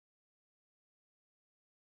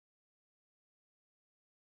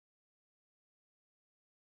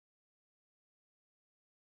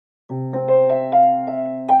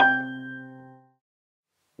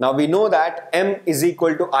Now we know that m is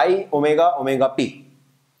equal to I omega omega p.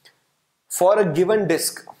 For a given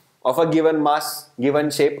disk of a given mass, given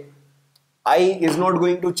shape, I is not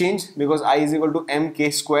going to change because I is equal to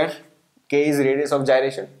mk square. K is radius of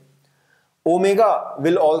gyration. Omega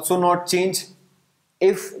will also not change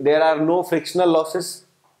if there are no frictional losses.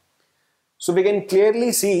 So we can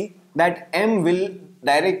clearly see that m will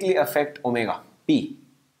directly affect omega p.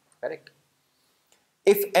 Correct?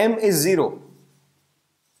 If m is 0,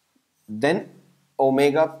 then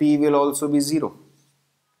omega p will also be 0.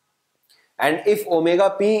 And if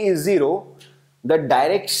omega p is 0, the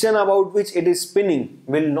direction about which it is spinning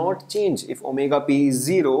will not change. If omega p is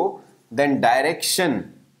 0, then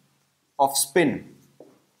direction of spin,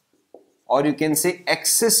 or you can say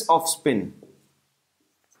axis of spin,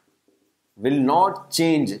 will not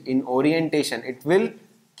change in orientation. It will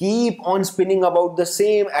keep on spinning about the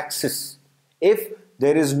same axis if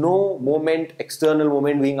there is no moment, external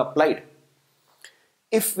moment being applied.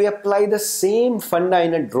 If we apply the same funda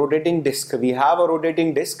in a rotating disc, we have a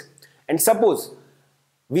rotating disc, and suppose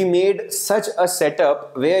we made such a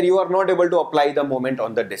setup where you are not able to apply the moment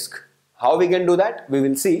on the disc. How we can do that? We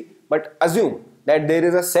will see, but assume that there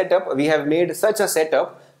is a setup, we have made such a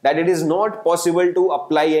setup that it is not possible to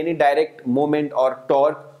apply any direct moment or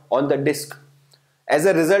torque on the disc. As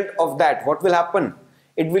a result of that, what will happen?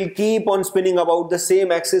 It will keep on spinning about the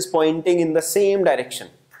same axis, pointing in the same direction.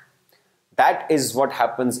 That is what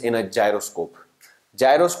happens in a gyroscope.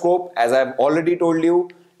 Gyroscope, as I have already told you,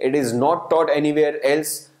 it is not taught anywhere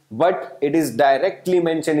else, but it is directly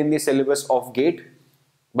mentioned in the syllabus of GATE.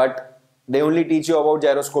 But they only teach you about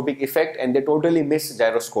gyroscopic effect and they totally miss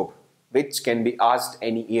gyroscope, which can be asked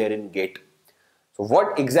any year in GATE. So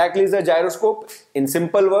what exactly is a gyroscope? In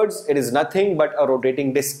simple words, it is nothing but a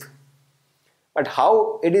rotating disc. But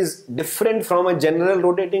how it is different from a general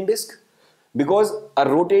rotating disc? Because a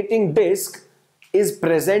rotating disc is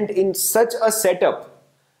present in such a setup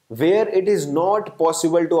where it is not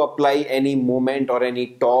possible to apply any moment or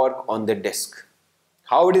any torque on the disc.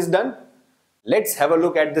 How it is done? Let's have a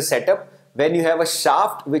look at the setup when you have a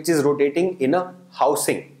shaft which is rotating in a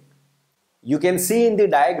housing. You can see in the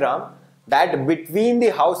diagram that between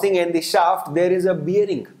the housing and the shaft there is a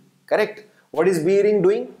bearing. Correct? What is bearing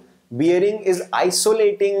doing? Bearing is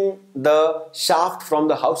isolating the shaft from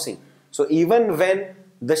the housing. So even when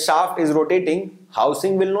the shaft is rotating,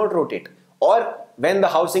 housing will not rotate. Or when the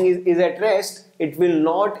housing is at rest, it will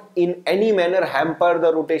not in any manner hamper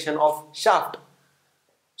the rotation of shaft.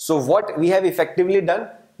 So what we have effectively done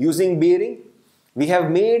using bearing, we have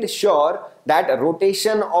made sure that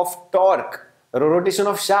rotation of torque, rotation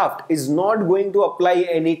of shaft is not going to apply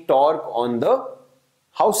any torque on the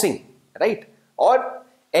housing, right? Or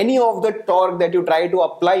any of the torque that you try to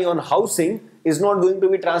apply on housing is not going to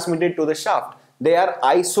be transmitted to the shaft. They are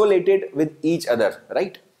isolated with each other,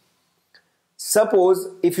 right? Suppose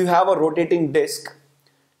if you have a rotating disc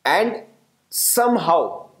and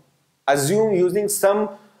somehow, assume using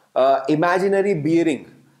some imaginary bearing,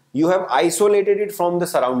 you have isolated it from the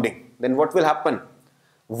surrounding, then what will happen?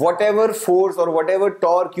 Whatever force or whatever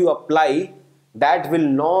torque you apply, that will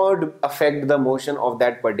not affect the motion of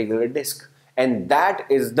that particular disc. And that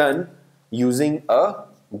is done using a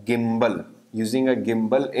gimbal,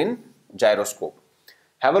 in gyroscope.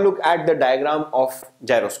 Have a look at the diagram of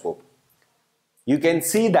gyroscope. You can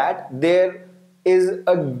see that there is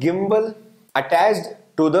a gimbal attached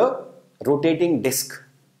to the rotating disc.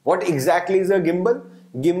 What exactly is a gimbal?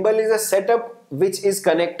 Gimbal is a setup which is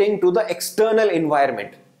connecting to the external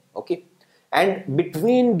environment. Okay, and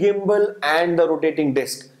between gimbal and the rotating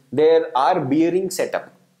disc there are bearing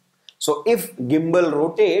setup. So if gimbal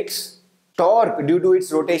rotates, torque due to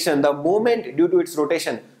its rotation, the moment due to its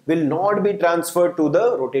rotation will not be transferred to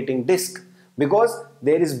the rotating disc because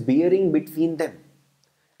there is bearing between them.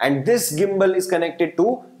 And this gimbal is connected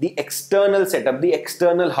to the external setup, the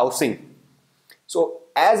external housing. So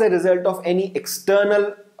as a result of any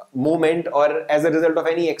external moment or as a result of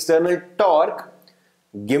any external torque,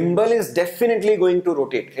 gimbal is definitely going to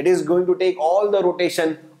rotate. It is going to take all the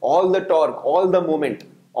rotation, all the torque, all the moment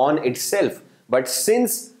on itself. But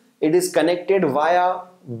since it is connected via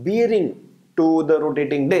bearing to the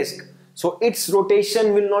rotating disc, so its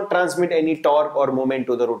rotation will not transmit any torque or moment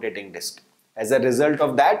to the rotating disc. As a result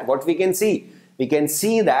of that, what we can see? We can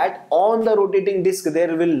see that on the rotating disc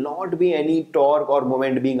there will not be any torque or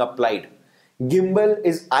moment being applied. Gimbal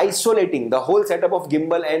is isolating, the whole setup of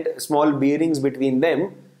gimbal and small bearings between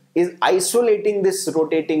them is isolating this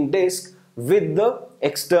rotating disc with the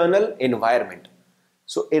external environment.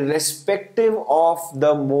 So irrespective of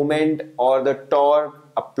the moment or the torque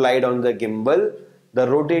applied on the gimbal, the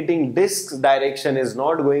rotating disk's direction is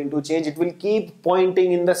not going to change. It will keep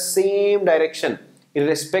pointing in the same direction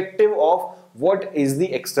irrespective of what is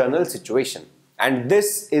the external situation. And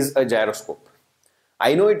this is a gyroscope.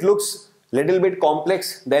 I know it looks little bit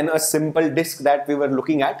complex than a simple disk that we were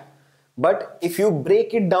looking at, but if you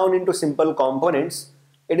break it down into simple components,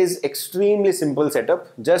 it is extremely simple setup.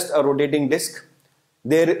 Just a rotating disk.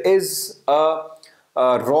 There is a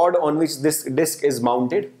rod on which this disk is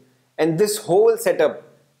mounted, and this whole setup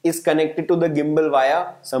is connected to the gimbal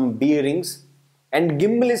via some bearings, and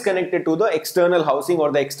gimbal is connected to the external housing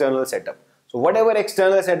or the external setup. So whatever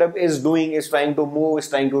external setup is doing, is trying to move, is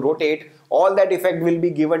trying to rotate, all that effect will be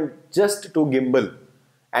given just to gimbal,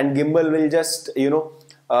 and gimbal will just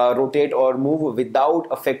rotate or move without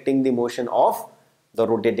affecting the motion of the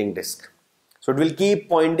rotating disc. So it will keep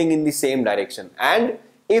pointing in the same direction. And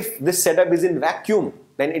if this setup is in vacuum,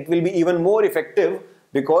 then it will be even more effective,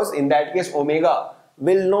 because in that case omega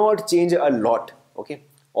will not change a lot. Okay,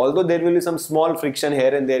 although there will be some small friction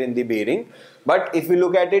here and there in the bearing, but if we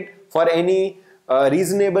look at it for any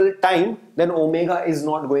reasonable time, then omega is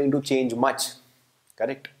not going to change much.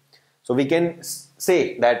 Correct? So we can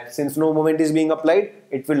say that since no moment is being applied,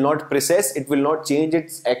 it will not precess, it will not change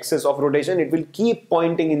its axis of rotation, it will keep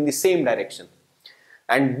pointing in the same direction.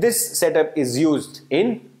 And this setup is used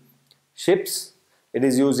in ships, it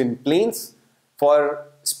is used in planes. For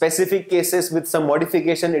specific cases with some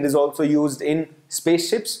modification, it is also used in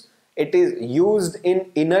spaceships. It is used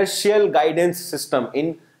in inertial guidance system,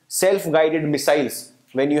 in self-guided missiles.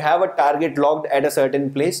 When you have a target locked at a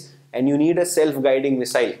certain place and you need a self-guiding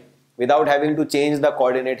missile without having to change the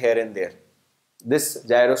coordinate here and there, this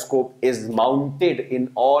gyroscope is mounted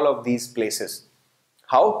in all of these places.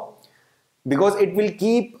 How? Because it will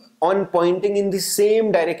keep on pointing in the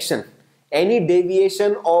same direction. Any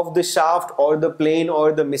deviation of the shaft or the plane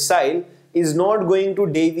or the missile is not going to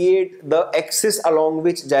deviate the axis along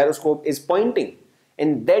which gyroscope is pointing,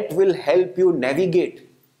 and that will help you navigate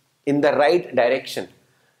in the right direction.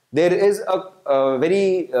 There is a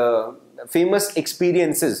very famous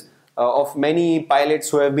experiences of many pilots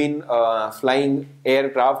who have been flying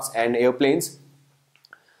aircrafts and airplanes.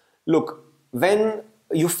 Look, when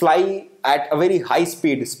you fly at a very high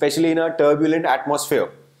speed, especially in a turbulent atmosphere,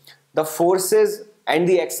 the forces and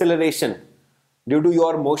the acceleration due to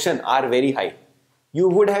your motion are very high. You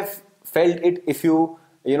would have felt it if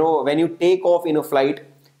when you take off in a flight,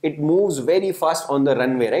 it moves very fast on the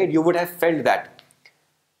runway, right? You would have felt that.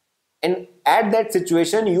 And at that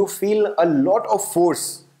situation, you feel a lot of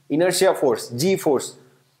force, inertia force, G force,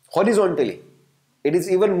 horizontally. It is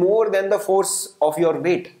even more than the force of your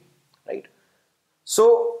weight, right?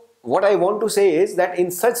 So what I want to say is that in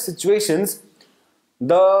such situations,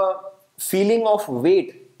 the feeling of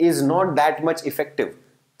weight is not that much effective.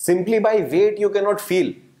 Simply by weight, you cannot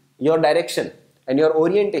feel your direction and your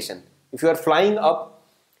orientation. If you are flying up,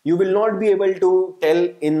 you will not be able to tell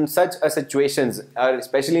in such a situations,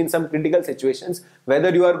 especially in some critical situations, whether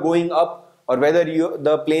you are going up or whether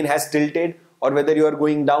the plane has tilted, or whether you are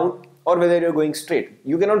going down or whether you are going straight.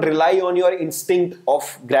 You cannot rely on your instinct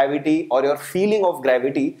of gravity or your feeling of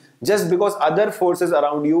gravity, just because other forces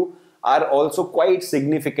around you are also quite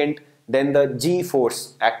significant than the G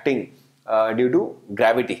force acting due to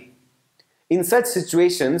gravity. In such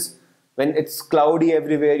situations, when it's cloudy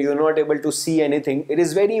everywhere, you're not able to see anything, it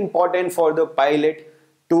is very important for the pilot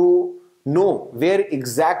to know where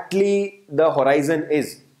exactly the horizon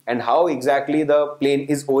is and how exactly the plane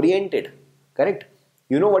is oriented. Correct?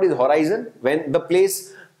 You know what is horizon? When the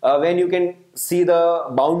place, when you can see the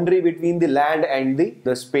boundary between the land and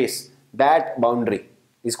the space, that boundary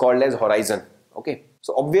is called as horizon. Okay.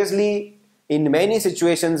 So obviously, in many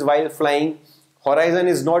situations while flying, horizon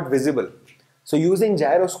is not visible. So using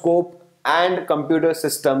gyroscope and computer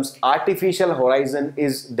systems, artificial horizon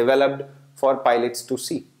is developed for pilots to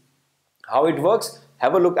see. How it works?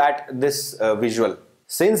 Have a look at this visual.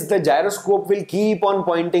 Since the gyroscope will keep on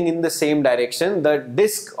pointing in the same direction, the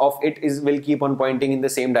disc of it will keep on pointing in the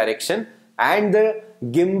same direction, and the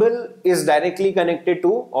gimbal is directly connected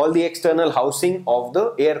to all the external housing of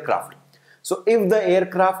the aircraft. So if the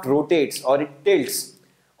aircraft rotates or it tilts,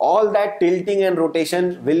 all that tilting and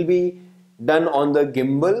rotation will be done on the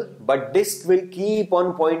gimbal, but disc will keep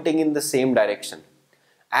on pointing in the same direction.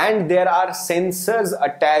 And there are sensors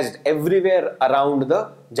attached everywhere around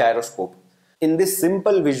the gyroscope. In this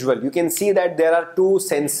simple visual, you can see that there are two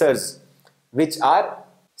sensors which are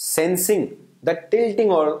sensing the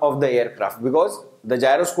tilting of the aircraft, because the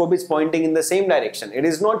gyroscope is pointing in the same direction. It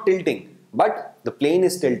is not tilting, but the plane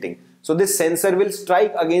is tilting. So this sensor will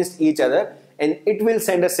strike against each other and it will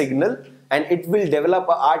send a signal, and it will develop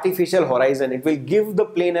an artificial horizon. It will give the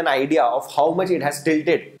plane an idea of how much it has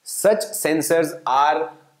tilted. Such sensors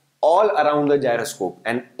are all around the gyroscope,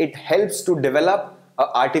 and it helps to develop an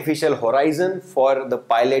artificial horizon for the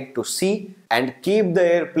pilot to see and keep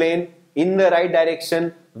the airplane in the right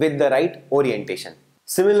direction with the right orientation.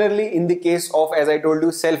 Similarly, in the case of, as I told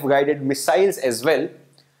you, self-guided missiles as well,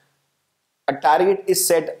 a target is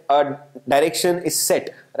set, a direction is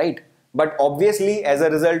set, right? But obviously, as a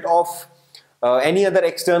result of any other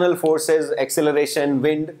external forces, acceleration,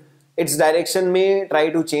 wind, its direction may try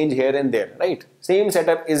to change here and there, right? Same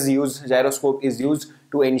setup is used, gyroscope is used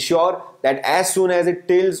to ensure that as soon as it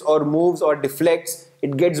tilts or moves or deflects,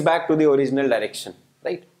 it gets back to the original direction,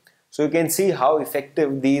 right? So you can see how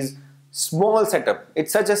effective these small setup,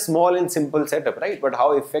 it's such a small and simple setup, right? But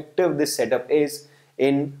how effective this setup is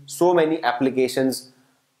in so many applications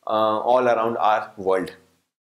all around our world.